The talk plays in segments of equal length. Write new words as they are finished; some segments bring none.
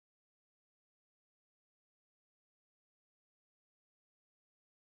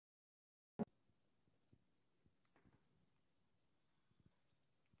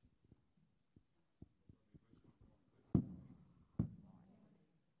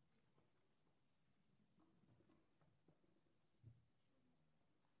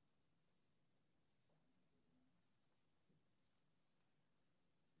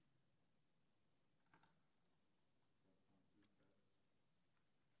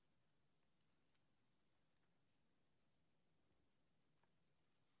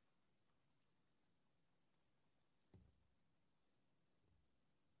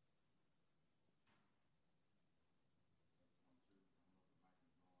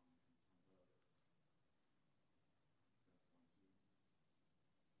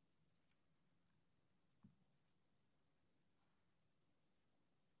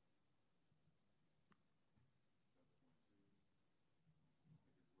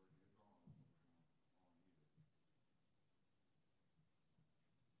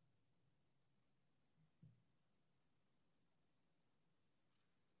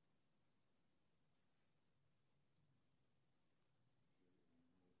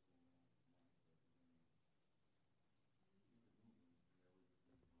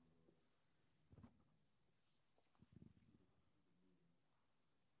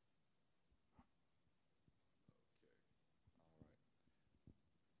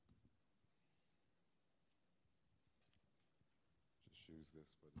choose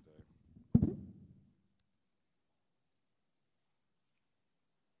this for today.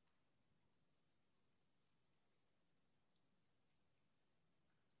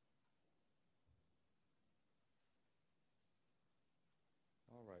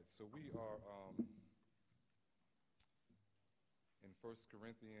 All right, so we are in 1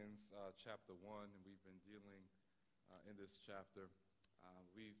 Corinthians chapter 1, and we've been dealing in this chapter.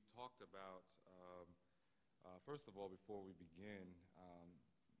 We've talked about, first of all, before we begin,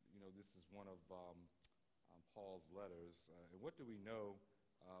 this is one of Paul's letters. And what do we know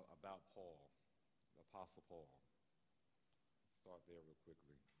about Paul, the Apostle Paul? Let's start there real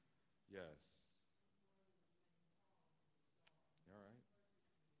quickly. Yes. All right.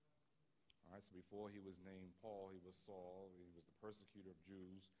 All right, so before he was named Paul, he was Saul. He was the persecutor of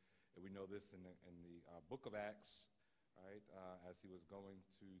Jews. And we know this in the book of Acts, right, as he was going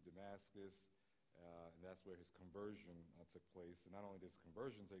to Damascus, and that's where his conversion took place. And not only did his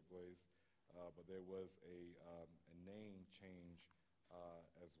conversion take place, but there was a name change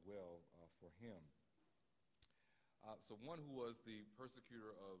as well for him. So one who was the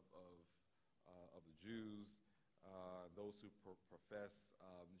persecutor of the Jews, those who profess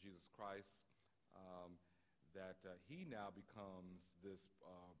Jesus Christ, that he now becomes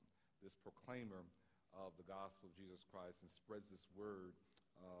this proclaimer of the gospel of Jesus Christ and spreads this word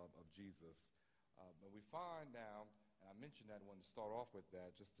of Jesus. But we find now, and I mentioned that when to start off with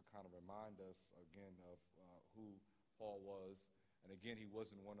that, just to kind of remind us again of who Paul was. And again, he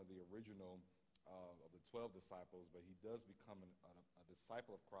wasn't one of the original of the 12 disciples, but he does become a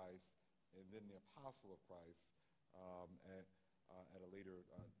disciple of Christ and then the apostle of Christ at a later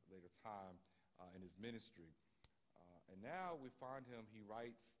time in his ministry. And now we find him, he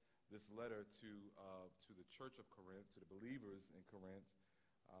writes this letter to the church of Corinth, to the believers in Corinth.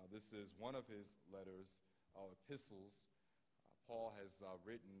 This is one of his letters, epistles. Paul has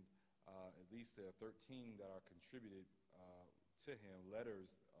written, at least there are 13 that are contributed to him,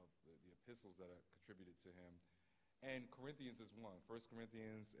 letters of the epistles that are contributed to him. And Corinthians is one, 1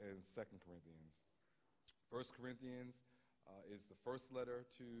 Corinthians and 2 Corinthians. 1 Corinthians is the first letter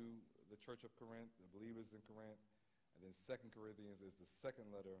to the church of Corinth, the believers in Corinth. And then 2 Corinthians is the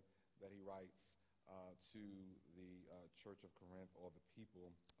second letter that he writes to the church of Corinth, or the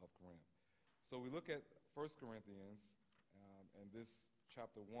people of Corinth. So we look at 1 Corinthians, and this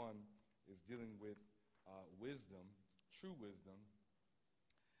chapter 1 is dealing with wisdom, true wisdom.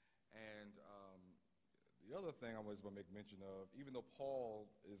 And the other thing I was going to make mention of, even though Paul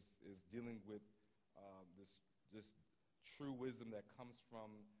is dealing with this true wisdom that comes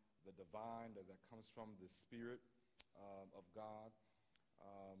from the divine, that comes from the Spirit of God,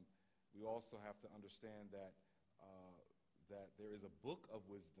 we also have to understand that there is a book of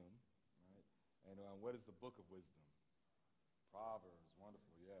wisdom, right? And what is the book of wisdom? Proverbs,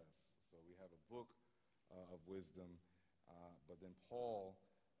 wonderful, yes. So we have a book of wisdom, but then Paul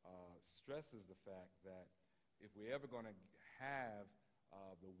stresses the fact that if we're ever going to have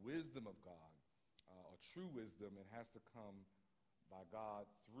the wisdom of God, or true wisdom, it has to come by God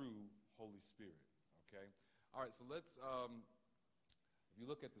through Holy Spirit, okay? All right, so let's, if you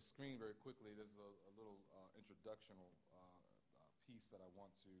look at the screen very quickly, there's a little introductional piece that I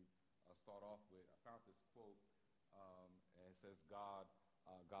want to start off with. I found this quote, and it says, God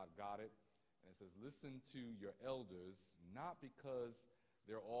got it. And it says, listen to your elders, not because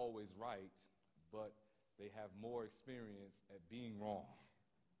they're always right, but they have more experience at being wrong.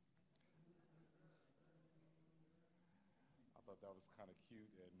 I thought that was kind of cute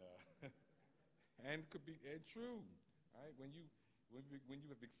and could be true, right? When you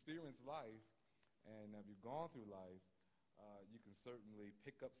have experienced life and have you gone through life, you can certainly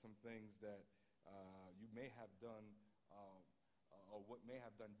pick up some things that you may have done or what may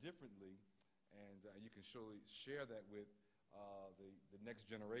have done differently, and you can surely share that with the next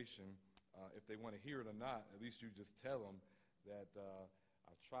generation. If they want to hear it or not, at least you just tell them that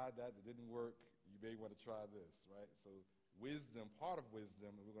I've tried that, it didn't work, you may want to try this, right? So wisdom, part of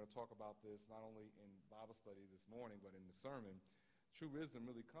wisdom, and we're going to talk about this not only in Bible study this morning, but in the sermon. True wisdom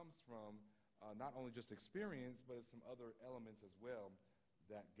really comes from not only just experience, but some other elements as well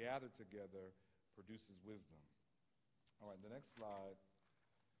that gathered together produces wisdom. All right, the next slide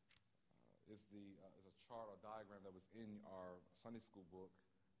is a chart or diagram that was in our Sunday school book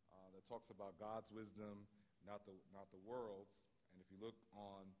that talks about God's wisdom, not the world's. And if you look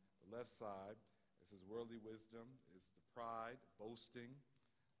on the left side, it says worldly wisdom is the pride, boasting,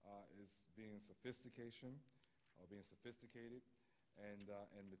 is being sophisticated,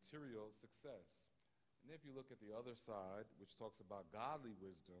 and material success. And if you look at the other side, which talks about godly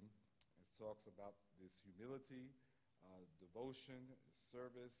wisdom, it talks about this humility, devotion,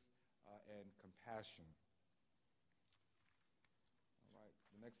 service, and compassion. All right,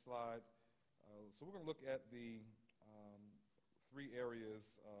 the next slide. So we're going to look at the three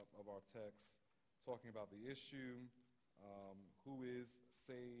areas of our text, talking about the issue, who is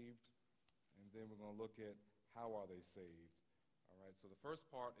saved, and then we're going to look at how are they saved. All right, so the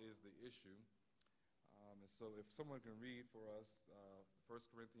first part is the issue. And so if someone can read for us 1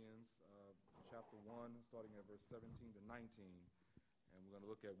 Corinthians chapter 1, starting at verse 17 to 19, and we're going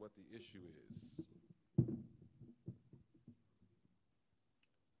to look at what the issue is.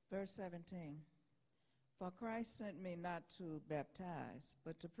 Verse 17, for Christ sent me not to baptize,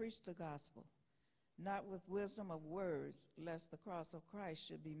 but to preach the gospel, not with wisdom of words, lest the cross of Christ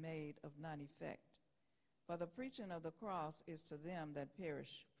should be made of none effect. For the preaching of the cross is to them that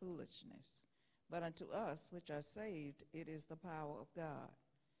perish foolishness, but unto us which are saved it is the power of God.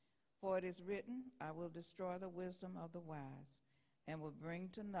 For it is written, I will destroy the wisdom of the wise, and will bring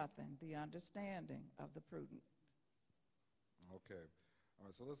to nothing the understanding of the prudent. Okay. All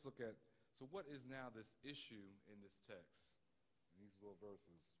right, so let's look at, so what is now this issue in this text, in these little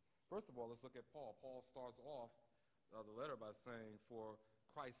verses? First of all, let's look at Paul. Paul starts off the letter by saying, for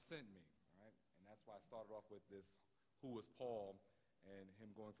Christ sent me, right? And that's why I started off with this, who was Paul, and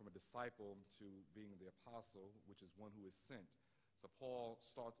him going from a disciple to being the apostle, which is one who is sent. So Paul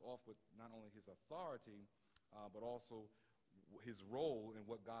starts off with not only his authority, but also his role in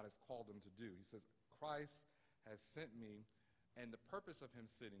what God has called him to do. He says, Christ has sent me, and the purpose of him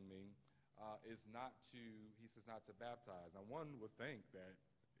sending me is not to, he says, not to baptize. Now, one would think that,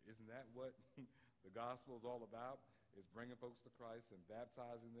 isn't that what the gospel is all about, is bringing folks to Christ and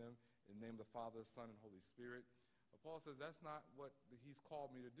baptizing them in the name of the Father, Son, and Holy Spirit. But Paul says that's not what he's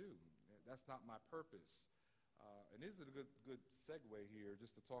called me to do. That's not my purpose. And this is a good segue here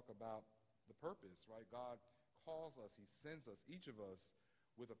just to talk about the purpose, right? God calls us, he sends us, each of us,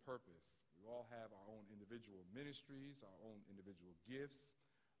 with a purpose. We all have our own individual ministries, our own individual gifts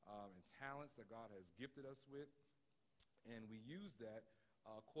and talents that God has gifted us with, and we use that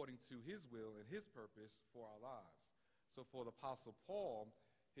according to his will and his purpose for our lives. So for the Apostle Paul,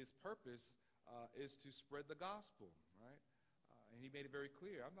 his purpose is to spread the gospel, right? And he made it very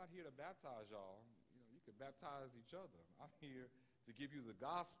clear, I'm not here to baptize y'all. You can baptize each other. I'm here to give you the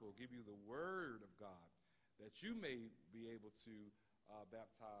gospel, give you the word of God, that you may be able to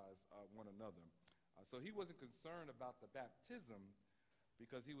baptize one another. So he wasn't concerned about the baptism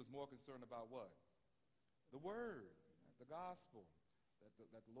because he was more concerned about what? The word, the gospel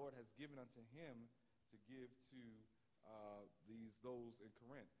that the Lord has given unto him to give to those in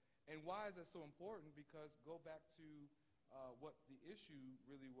Corinth. And why is that so important? Because go back to what the issue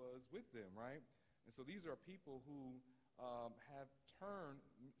really was with them, right? And so these are people who have turned,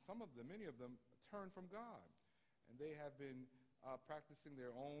 many of them turned from God. And they have been practicing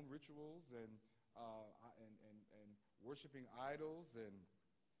their own rituals and worshiping idols, and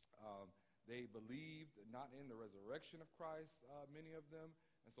they believed not in the resurrection of Christ, many of them.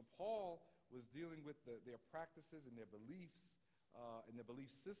 And so Paul was dealing with their practices and their beliefs and their belief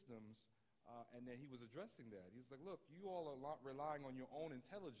systems, and then he was addressing that. He's like, look, you all are relying on your own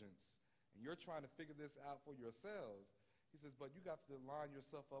intelligence, and you're trying to figure this out for yourselves. He says, but you got to line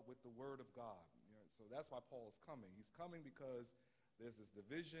yourself up with the word of God. So that's why Paul is coming. He's coming because there's this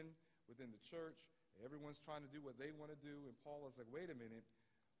division within the church. Everyone's trying to do what they want to do. And Paul is like, wait a minute.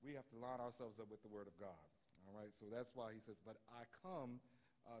 We have to line ourselves up with the word of God. All right. So that's why he says, but I come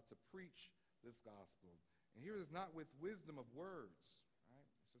to preach this gospel. And here is not with wisdom of words. Right.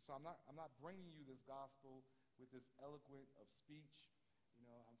 So I'm not bringing you this gospel with this eloquent of speech.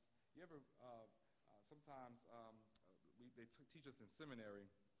 You ever sometimes they teach us in seminary,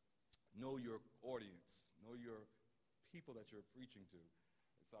 know your audience, know your people that you're preaching to.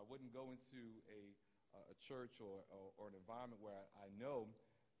 And so I wouldn't go into a church or an environment where I know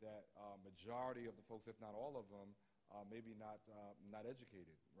that majority of the folks, if not all of them, maybe not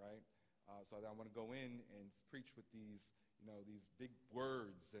educated, right? So I want to go in and preach with these big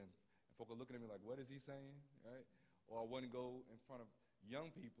words, and folk are looking at me like, what is he saying, right? Or I want to go in front of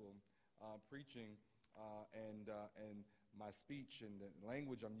young people preaching, and my speech and the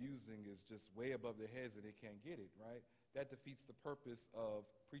language I'm using is just way above their heads and they can't get it, right? That defeats the purpose of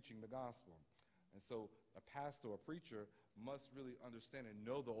preaching the gospel. And so a pastor or preacher must really understand and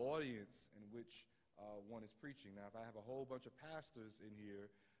know the audience in which one is preaching. Now, if I have a whole bunch of pastors in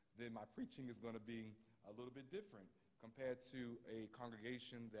here, then my preaching is going to be a little bit different compared to a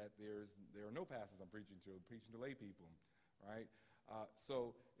congregation that there are no pastors I'm preaching to. I'm preaching to lay people, right?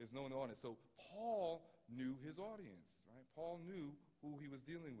 So there's no audience. So Paul knew his audience, right? Paul knew who he was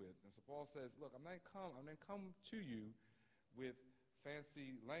dealing with. And so Paul says, look, I'm not come to you with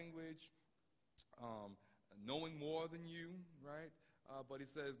fancy language, knowing more than you, right? But he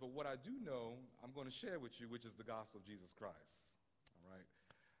says, but what I do know, I'm going to share with you, which is the gospel of Jesus Christ. All right?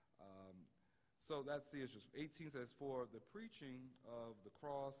 So that's the issue. 18 says, for the preaching of the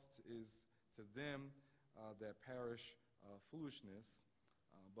cross is to them that perish foolishness,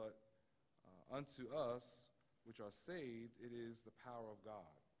 but unto us which are saved, it is the power of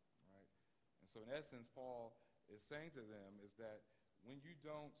God. Right? And so in essence, Paul is saying to them is that when you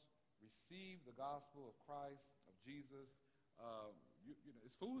don't receive the gospel of Christ, of Jesus,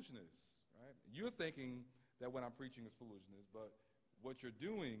 it's foolishness, right? You're thinking that what I'm preaching is foolishness, but what you're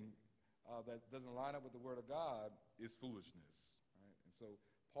doing that doesn't line up with the Word of God is foolishness, right? And so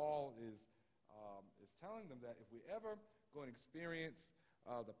Paul is telling them that if we ever go and experience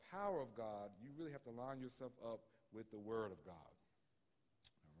the power of God, you really have to line yourself up with the Word of God,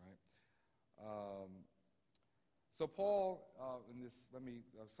 all right? So Paul, let me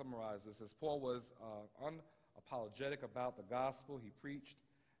summarize this, as Paul was unapologetic about the gospel he preached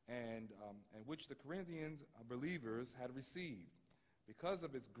and which the Corinthians believers had received. Because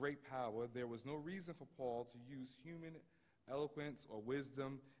of its great power, there was no reason for Paul to use human eloquence or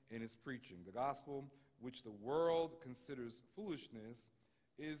wisdom in his preaching. The gospel, which the world considers foolishness,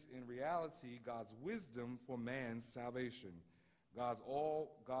 is in reality God's wisdom for man's salvation. God's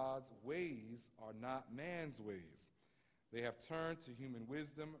ways are not man's ways. They have turned to human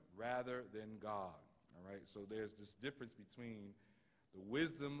wisdom rather than God. All right, so there's this difference between the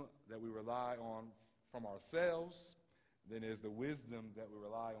wisdom that we rely on from ourselves, then there's the wisdom that we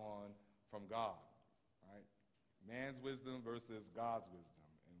rely on from God. Right? Man's wisdom versus God's wisdom.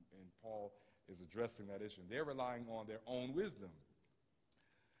 And Paul is addressing that issue. They're relying on their own wisdom.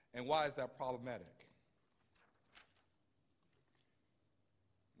 And why is that problematic?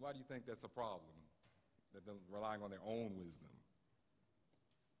 Why do you think that's a problem, that they're relying on their own wisdom?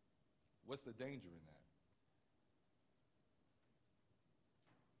 What's the danger in that?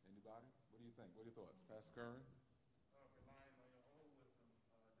 Anybody? What do you think? What are your thoughts? Pastor Curran?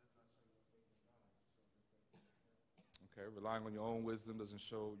 Okay, relying on your own wisdom doesn't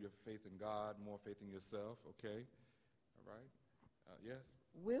show your faith in God, more faith in yourself. Okay, all right. Yes?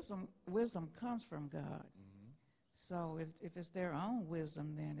 Wisdom comes from God. Mm-hmm. So if it's their own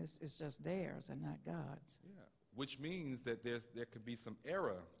wisdom, then it's just theirs and not God's. Yeah, which means that there could be some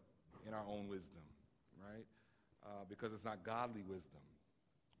error in our own wisdom, right? Because it's not godly wisdom.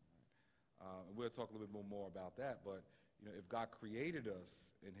 We'll talk a little bit more about that, but if God created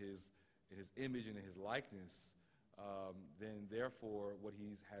us in His image and in His likeness, then therefore what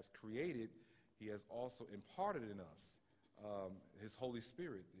He has created, He has also imparted in us His Holy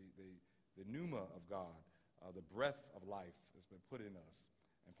Spirit, the pneuma of God, the breath of life has been put in us.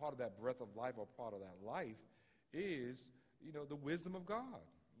 And part of that breath of life, or part of that life, is the wisdom of God.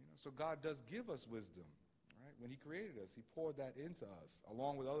 So God does give us wisdom, right? When He created us, He poured that into us,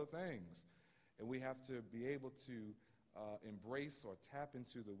 along with other things. And we have to be able to embrace or tap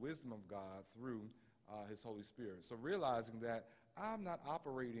into the wisdom of God through His Holy Spirit. So realizing that I'm not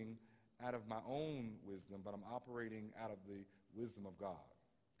operating out of my own wisdom, but I'm operating out of the wisdom of God,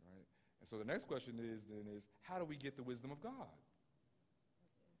 right? And so the next question is how do we get the wisdom of God?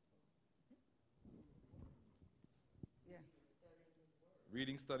 Yeah.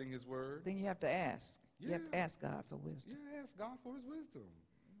 Reading, studying His Word. Then you have to ask. Yeah. You have to ask God for wisdom. Yeah, ask God for His wisdom.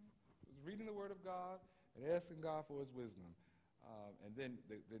 Just reading the Word of God and asking God for His wisdom. And then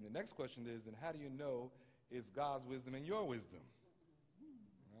the next question is, then how do you know it's God's wisdom and your wisdom?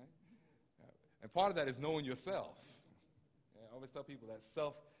 Right? And part of that is knowing yourself. I always tell people that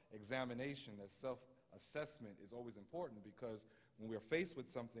self-examination, that self-assessment is always important, because when we're faced with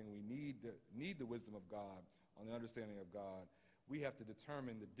something, we need the wisdom of God, on the understanding of God. We have to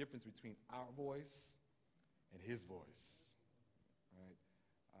determine the difference between our voice and His voice, right?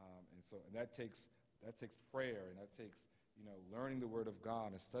 And that takes prayer, and that takes learning the Word of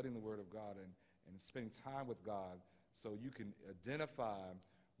God and studying the Word of God and spending time with God, so you can identify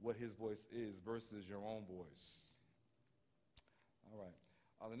what His voice is versus your own voice. All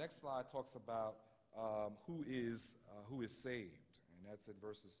right. The next slide talks about who is saved, and that's in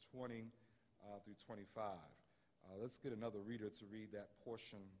verses 20 through 25. Let's get another reader to read that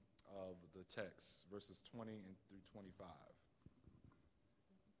portion of the text, verses 20 and through 25.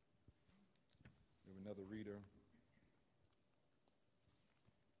 We have another reader.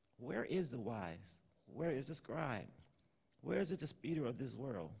 Where is the wise? Where is the scribe? Where is the disputer of this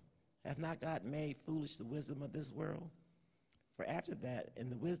world? Hath not God made foolish the wisdom of this world? For after that, in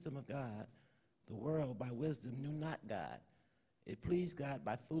the wisdom of God, the world by wisdom knew not God. It pleased God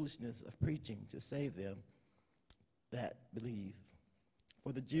by foolishness of preaching to save them that believe.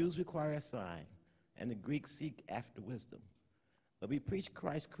 For the Jews require a sign, and the Greeks seek after wisdom. But we preach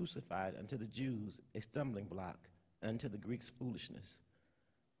Christ crucified, unto the Jews a stumbling block, and unto the Greeks foolishness.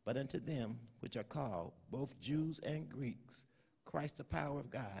 But unto them which are called, both Jews and Greeks, Christ the power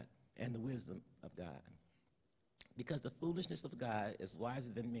of God and the wisdom of God. Because the foolishness of God is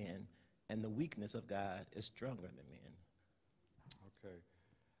wiser than men, and the weakness of God is stronger than men. Okay.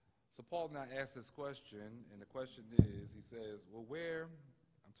 So Paul now asks this question, and the question is, he says, well, where,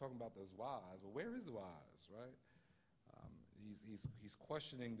 I'm talking about those wise, well, where is the wise, right? He's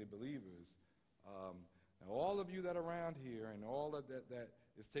questioning the believers. Now, all of you that are around here and all of that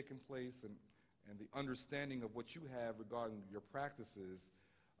is taking place and the understanding of what you have regarding your practices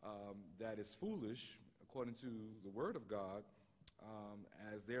that is foolish, according to the Word of God,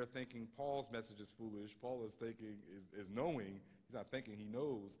 as they're thinking Paul's message is foolish, Paul is thinking, is knowing, he's not thinking, he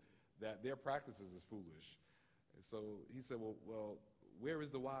knows that their practices is foolish. And so he said, well, where is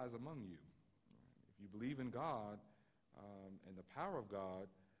the wise among you? If you believe in God and the power of God,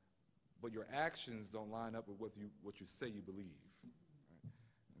 but your actions don't line up with what you say you believe. Right?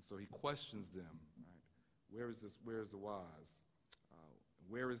 And so he questions them. Right? Where is the wise?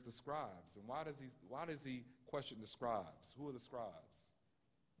 Where is the scribes? And why does he question the scribes? Who are the scribes?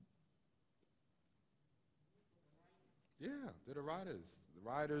 Yeah, they're the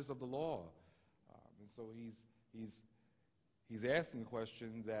writers of the law. And so he's asking a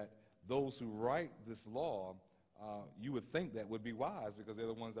question that those who write this law, you would think that would be wise because they're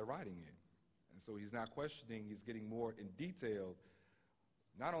the ones that are writing it. And so he's not questioning, he's getting more in detail.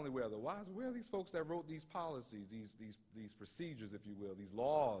 Not only where are the wise, but where are these folks that wrote these policies, these procedures, if you will, these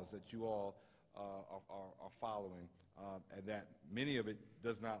laws that you all are following, and that many of it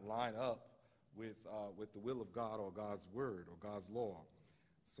does not line up with the will of God or God's word or God's law.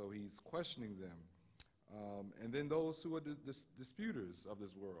 So he's questioning them. And then those who are the disputers of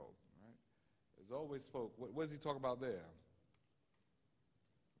this world. Right? There's always folk. What does he talk about there?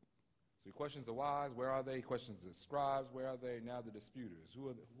 So he questions the wise, where are they? He questions the scribes, where are they? Now the disputers.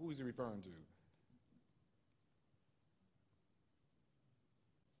 Who is he referring to?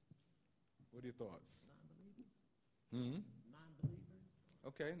 What are your thoughts? Non-believers. Non-believers.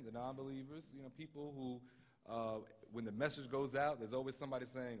 Okay, the non-believers, people who, when the message goes out, there's always somebody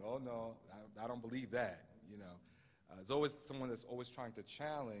saying, oh no, I don't believe that, There's always someone that's always trying to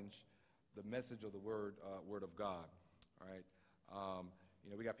challenge the message of the word of God, all right?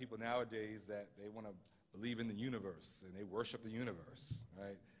 We got people nowadays that they want to believe in the universe and they worship the universe,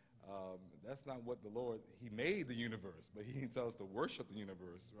 right? That's not what the Lord, he made the universe, but he didn't tell us to worship the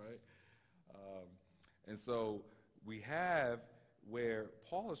universe, right? And so we have where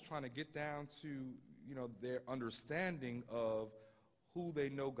Paul is trying to get down to, their understanding of who they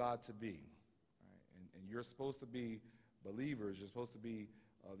know God to be, right? And you're supposed to be believers, you're supposed to be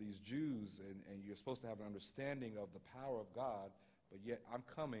these Jews, and you're supposed to have an understanding of the power of God. But yet I'm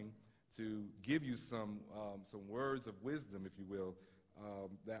coming to give you some words of wisdom, if you will,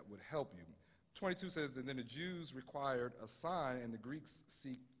 that would help you. 22 says that then the Jews required a sign and the Greeks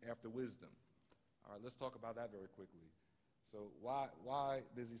seek after wisdom. All right, let's talk about that very quickly. So why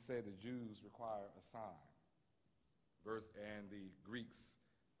does he say the Jews require a sign? And the Greeks,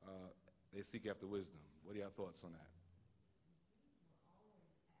 they seek after wisdom. What are your thoughts on that?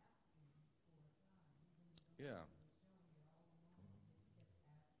 Yeah.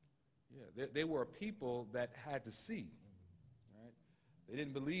 Yeah, they were a people that had to see, right? They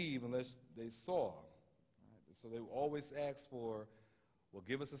didn't believe unless they saw, right? So they would always ask for, well,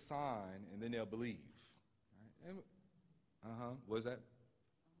 give us a sign, and then they'll believe, right? What is that?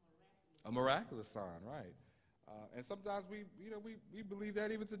 A miraculous sign, right? And sometimes we believe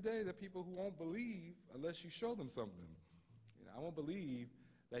that even today, that people who won't believe unless you show them something. I won't believe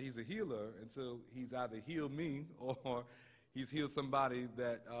that he's a healer until he's either healed me or he's healed somebody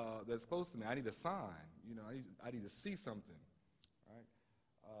that's close to me. I need a sign. I need to see something, right?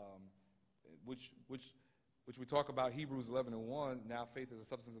 Which we talk about Hebrews 11:1. Now faith is the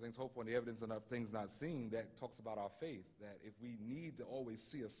substance of things hoped for and the evidence of things not seen. That talks about our faith. That if we need to always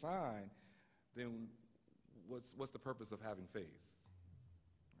see a sign, then what's the purpose of having faith?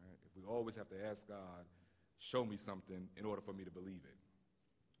 Right? If we always have to ask God, show me something in order for me to believe it.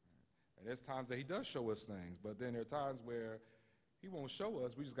 And there's times that he does show us things, but then there are times where he won't show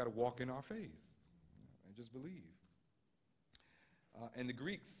us. We just got to walk in our faith and just believe. And the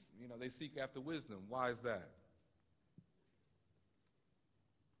Greeks, they seek after wisdom. Why is that?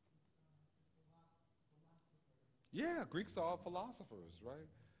 Yeah, Greeks are philosophers, right?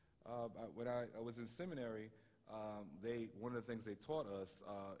 When I was in seminary, one of the things they taught us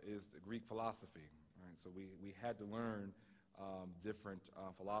is the Greek philosophy. Right? So we had to learn different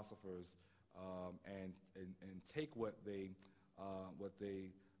philosophers and take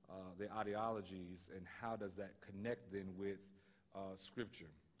their ideologies and how does that connect then with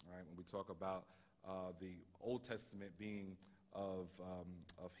Scripture. Right? When we talk about the Old Testament being of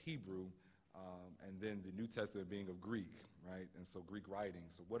Hebrew, and then the New Testament being of Greek, right? And so Greek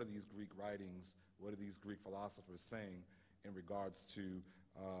writings. So what are these Greek writings? What are these Greek philosophers saying in regards to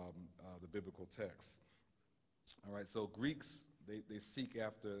the biblical text? All right, so Greeks, they seek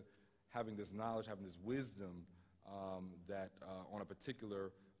after having this knowledge, having this wisdom that on a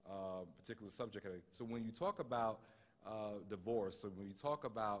particular subject. So when you talk about divorce, so when you talk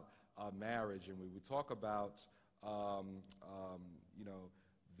about marriage, and when we talk about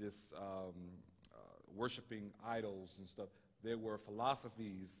this worshiping idols and stuff, there were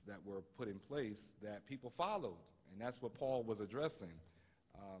philosophies that were put in place that people followed, and that's what Paul was addressing.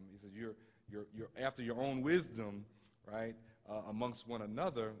 He said, "You're after your own wisdom, right, amongst one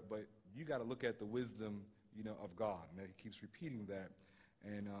another, but you got to look at the wisdom, of God." And he keeps repeating that.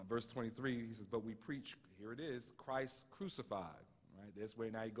 And verse 23, he says, "But we preach," here it is, "Christ crucified." Right? That's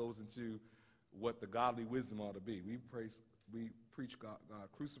where now he goes into what the godly wisdom ought to be. We preach God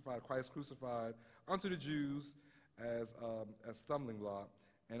crucified, Christ crucified, unto the Jews as stumbling block,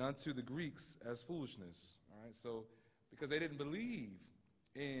 and unto the Greeks as foolishness. All right, so because they didn't believe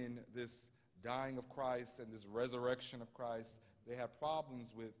in this dying of Christ and this resurrection of Christ, they had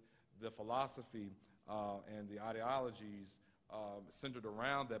problems with the philosophy and the ideologies centered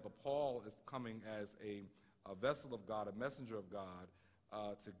around that. But Paul is coming as a vessel of God, a messenger of God,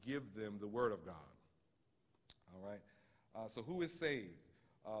 to give them the word of God. All right. So who is saved?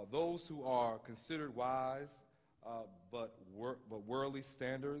 Those who are considered wise, but worldly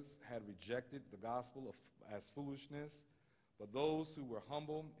standards had rejected the gospel as foolishness. But those who were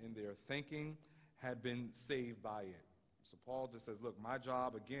humble in their thinking had been saved by it. So Paul just says, look, my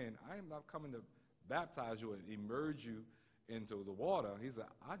job, again, I am not coming to baptize you and immerse you into the water. He said,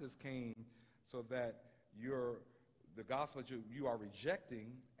 I just came so that the gospel that you are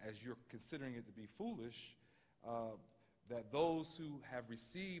rejecting, as you're considering it to be foolish, that those who have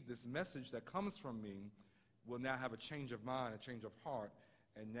received this message that comes from me will now have a change of mind, a change of heart,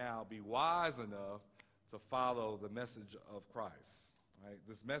 and now be wise enough to follow the message of Christ. Right?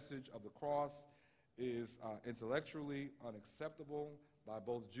 This message of the cross is intellectually unacceptable by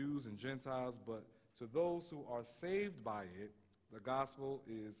both Jews and Gentiles, but to those who are saved by it, the gospel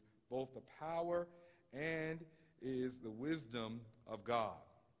is both the power and is the wisdom of God.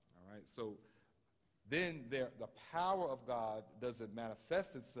 All right, so then the power of God doesn't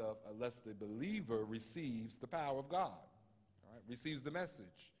manifest itself unless the believer receives the power of God, all right, receives the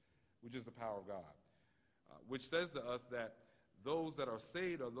message, which is the power of God, which says to us that those that are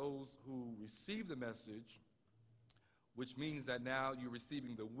saved are those who receive the message, which means that now you're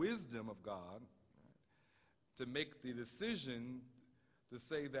receiving the wisdom of God, right, to make the decision to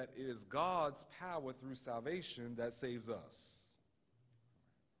say that it is God's power through salvation that saves us.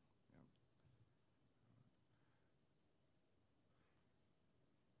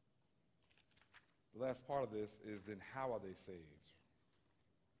 The last part of this is then how are they saved?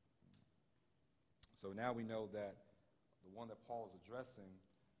 So now we know that the one that Paul is addressing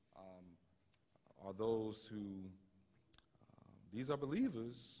are those who, these are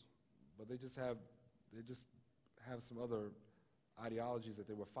believers, but they just have some other ideologies that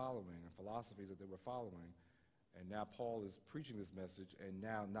they were following and philosophies that they were following. And now Paul is preaching this message, and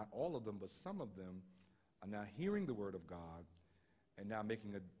now not all of them, but some of them are now hearing the word of God and now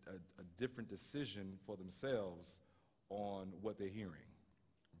making a different decision for themselves on what they're hearing.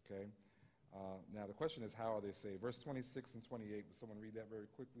 Okay? Now the question is, how are they saved? Verse 26 and 28, would someone read that very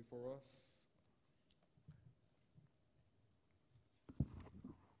quickly for us?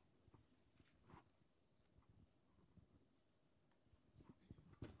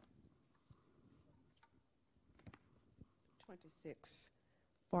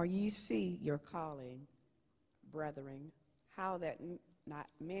 For ye see your calling, brethren, how that not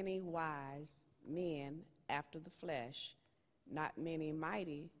many wise men after the flesh, not many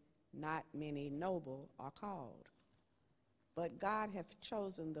mighty, not many noble are called. But God hath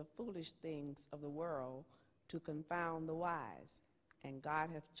chosen the foolish things of the world to confound the wise, and God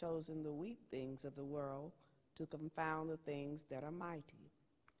hath chosen the weak things of the world to confound the things that are mighty.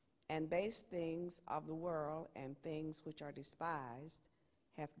 And base things of the world and things which are despised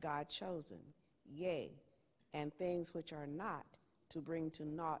hath God chosen, yea, and things which are not, to bring to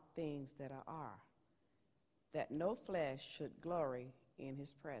naught things that are, that no flesh should glory in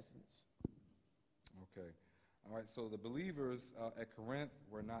his presence. Okay. All right, so the believers at Corinth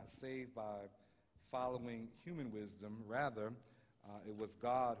were not saved by following human wisdom. Rather, it was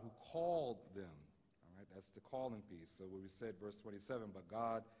God who called them. All right, that's the calling piece. So what we said, verse 27, but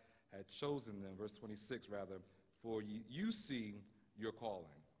God had chosen them, verse 26 rather, for you see your calling.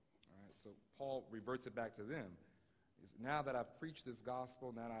 All right, so Paul reverts it back to them. Now that I've preached this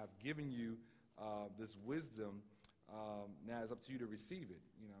gospel, now that I've given you this wisdom, now it's up to you to receive it.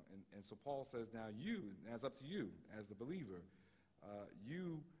 And so Paul says, now it's up to you as the believer.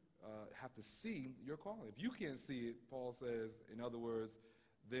 You have to see your calling. If you can't see it, Paul says, in other words,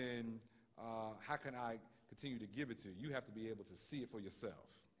 then how can I continue to give it to you? You have to be able to see it for yourself.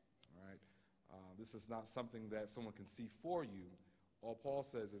 All right? This is not something that someone can see for you. All Paul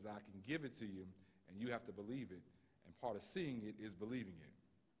says is I can give it to you, and you have to believe it. And part of seeing it is believing it.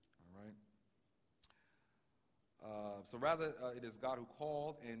 All right? So rather, it is God who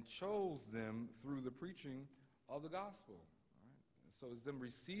called and chose them through the preaching of the gospel. All right? And so it's them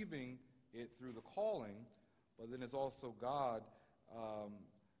receiving it through the calling, but then it's also God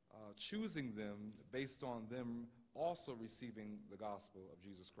choosing them based on them also receiving the gospel of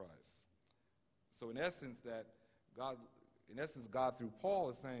Jesus Christ. So in essence, God through Paul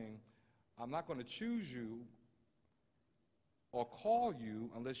is saying, I'm not going to choose you or call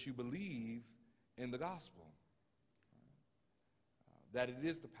you unless you believe in the gospel. That it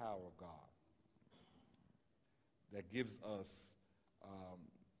is the power of God that gives us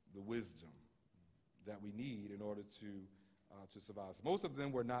the wisdom that we need in order to survive. So most of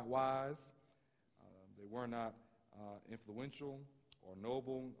them were not wise. They were not influential or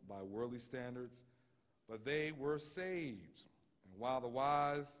noble by worldly standards, but they were saved. And while the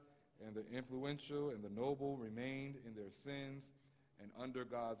wise and the influential and the noble remained in their sins and under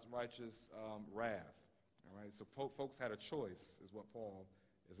God's righteous wrath. All right, so folks had a choice, is what Paul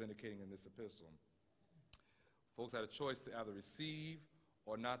is indicating in this epistle. Folks had a choice to either receive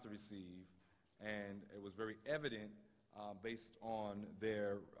or not to receive, and it was very evident based on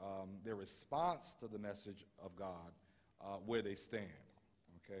their response to the message of God, where they stand.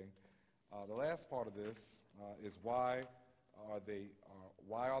 Okay, the last part of this is why are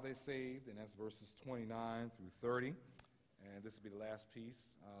they saved, and that's verses 29 through 30. And this will be the last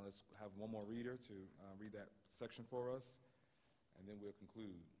piece. Let's have one more reader to read that section for us, and then we'll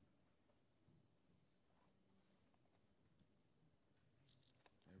conclude.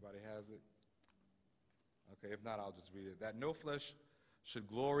 Everybody has it? Okay, if not, I'll just read it. That no flesh should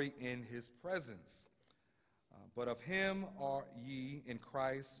glory in his presence, but of him are ye in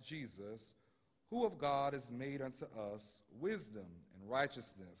Christ Jesus, who of God is made unto us wisdom and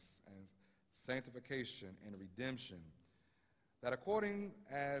righteousness and sanctification and redemption, that according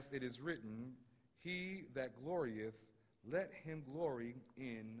as it is written, he that glorieth, let him glory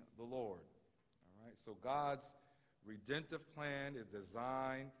in the Lord. All right, so God's redemptive plan is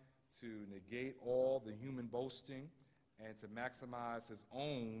designed to negate all the human boasting and to maximize his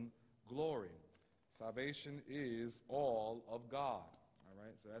own glory. Salvation is all of God. All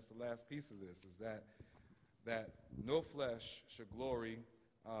right, so that's the last piece of this, is that no flesh should glory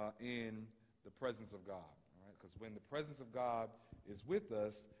in the presence of God. Because when the presence of God is with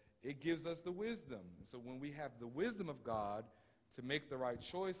us, it gives us the wisdom. And so when we have the wisdom of God to make the right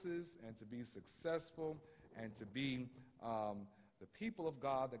choices and to be successful and to be the people of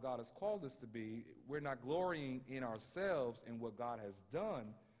God that God has called us to be, we're not glorying in ourselves and what God has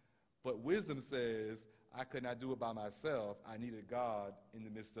done, but wisdom says, I could not do it by myself. I needed God in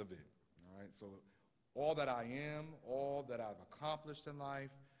the midst of it. All right, so all that I am, all that I've accomplished in life,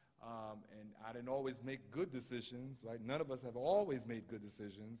 and I didn't always make good decisions, right? None of us have always made good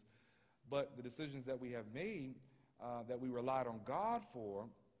decisions, but the decisions that we have made, that we relied on God for,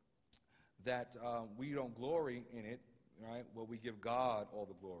 that we don't glory in it, right? Well, we give God all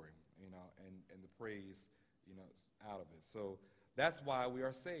the glory, and the praise, out of it. So that's why we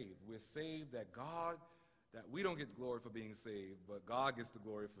are saved. We're saved that we don't get the glory for being saved, but God gets the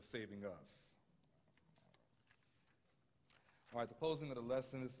glory for saving us. All right, the closing of the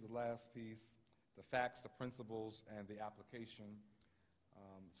lesson is the last piece, the facts, the principles, and the application.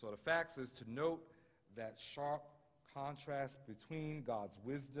 So the facts is to note that sharp contrast between God's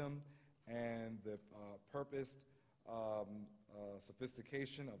wisdom and the purposed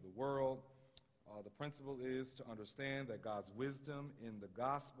sophistication of the world. The principle is to understand that God's wisdom in the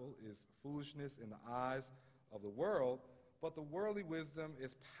gospel is foolishness in the eyes of the world, but the worldly wisdom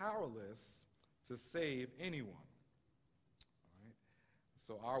is powerless to save anyone.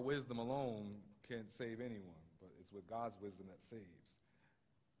 So our wisdom alone can't save anyone, but it's with God's wisdom that saves.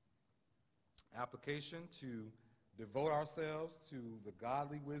 Application: to devote ourselves to the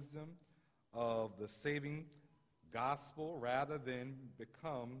godly wisdom of the saving gospel rather than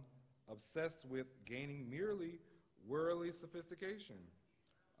become obsessed with gaining merely worldly sophistication,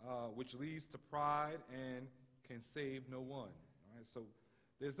 which leads to pride and can save no one. All right? So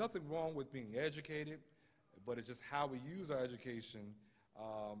there's nothing wrong with being educated, but it's just how we use our education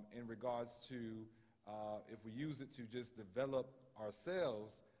in regards to if we use it to just develop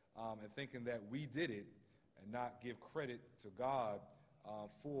ourselves and thinking that we did it and not give credit to God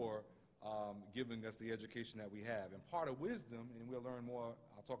for giving us the education that we have. And part of wisdom, and we'll learn more,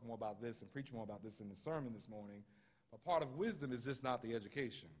 I'll talk more about this and preach more about this in the sermon this morning, but part of wisdom is just not the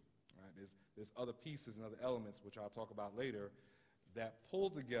education. Right? There's other pieces and other elements, which I'll talk about later, that pull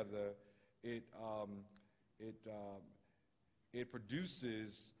together, it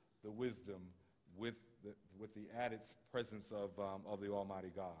produces the wisdom with the added presence of the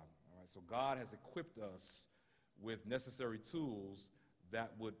Almighty God. All right? So God has equipped us with necessary tools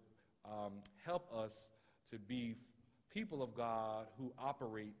that would help us to be people of God who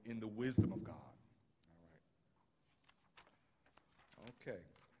operate in the wisdom of God. All right. Okay.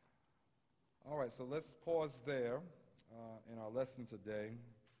 All right, so let's pause there in our lesson today.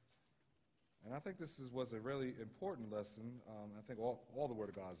 And I think this was a really important lesson. I think all the Word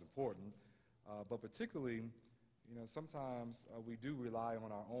of God is important. But particularly, sometimes we do rely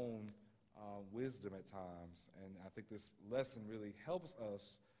on our own wisdom at times. And I think this lesson really helps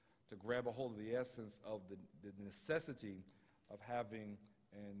us to grab a hold of the essence of the necessity of having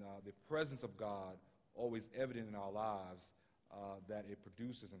and the presence of God always evident in our lives, that it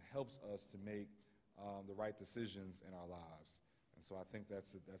produces and helps us to make the right decisions in our lives. And so I think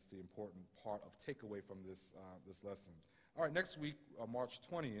that's the important part of takeaway from this lesson. All right, next week, March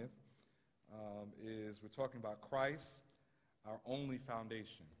 20th, we're talking about Christ, our only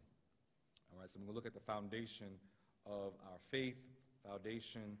foundation. All right, so I'm going to look at the foundation of our faith,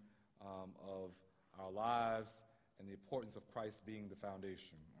 foundation of our lives, and the importance of Christ being the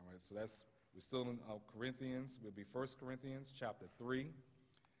foundation. All right, so we're still in Corinthians. We'll be 1 Corinthians chapter 3.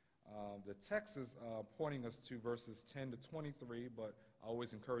 The text is pointing us to verses 10 to 23, but I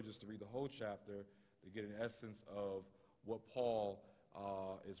always encourage us to read the whole chapter to get an essence of what Paul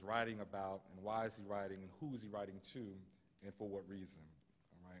is writing about and why is he writing and who is he writing to and for what reason.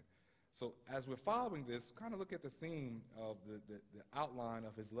 All right. So as we're following this, kind of look at the theme of the outline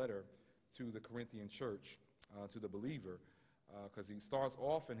of his letter to the Corinthian church, to the believer, because he starts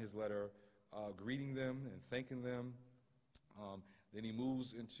off in his letter greeting them and thanking them. Then he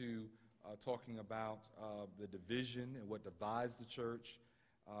moves into talking about the division and what divides the church.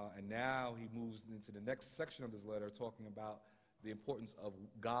 And now he moves into the next section of his letter talking about the importance of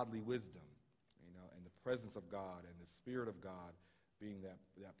godly wisdom, and the presence of God and the Spirit of God being that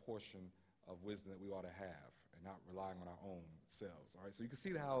portion of wisdom that we ought to have and not relying on our own selves. All right, so you can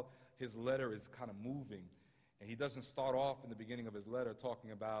see how his letter is kind of moving. And he doesn't start off in the beginning of his letter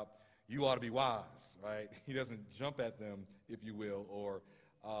talking about, you ought to be wise, right? He doesn't jump at them, if you will, or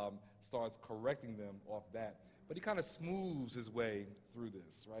starts correcting them off that. But he kind of smooths his way through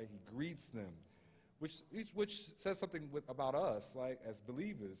this, right? He greets them, which says something about us, like as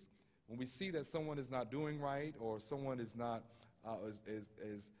believers. When we see that someone is not doing right or someone is not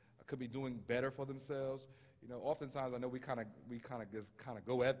could be doing better for themselves, oftentimes I know we kind of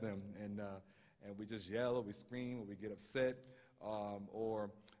go at them and we just yell or we scream or we get upset, or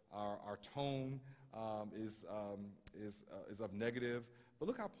our tone is of negative. But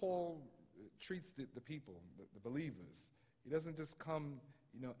look how Paul treats the people, the believers. He doesn't just come,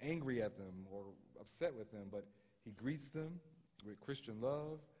 angry at them or upset with them, but he greets them with Christian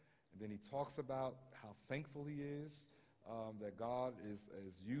love, and then he talks about how thankful he is that God is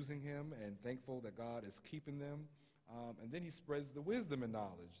using him, and thankful that God is keeping them. And then he spreads the wisdom and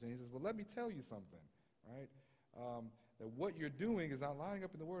knowledge. And he says, well, let me tell you something, right? That what you're doing is not lining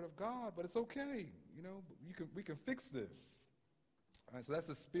up in the Word of God, but it's okay. We can fix this. All right, so that's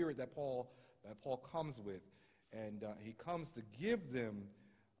the spirit that Paul comes with, and he comes to give them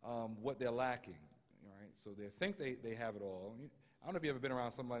what they're lacking. All right, so they think they have it all. I don't know if you've ever been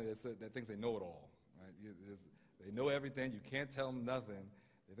around somebody that thinks they know it all. Right? They know everything. You can't tell them nothing.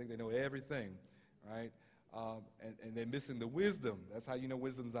 They think they know everything, right? And they're missing the wisdom. That's how you know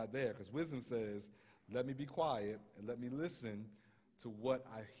wisdom's not there, because wisdom says, let me be quiet and let me listen to what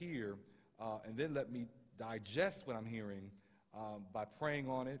I hear, and then let me digest what I'm hearing by praying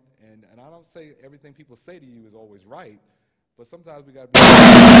on it. And I don't say everything people say to you is always right, but sometimes we got to be...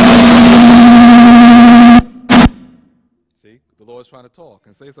 See, the Lord's trying to talk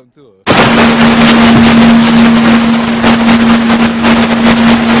and say something to us.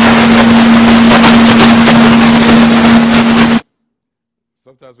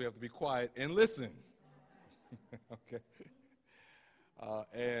 Sometimes we have to be quiet and listen. Okay.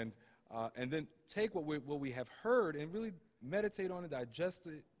 And then take what we have heard and really meditate on it, digest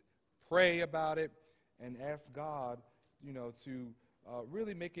it, pray about it, and ask God, to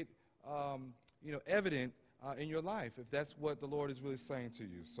really make it, evident in your life, if that's what the Lord is really saying to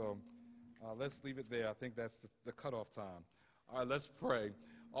you. So let's leave it there. I think that's the cutoff time. All right, let's pray.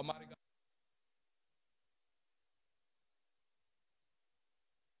 Almighty God.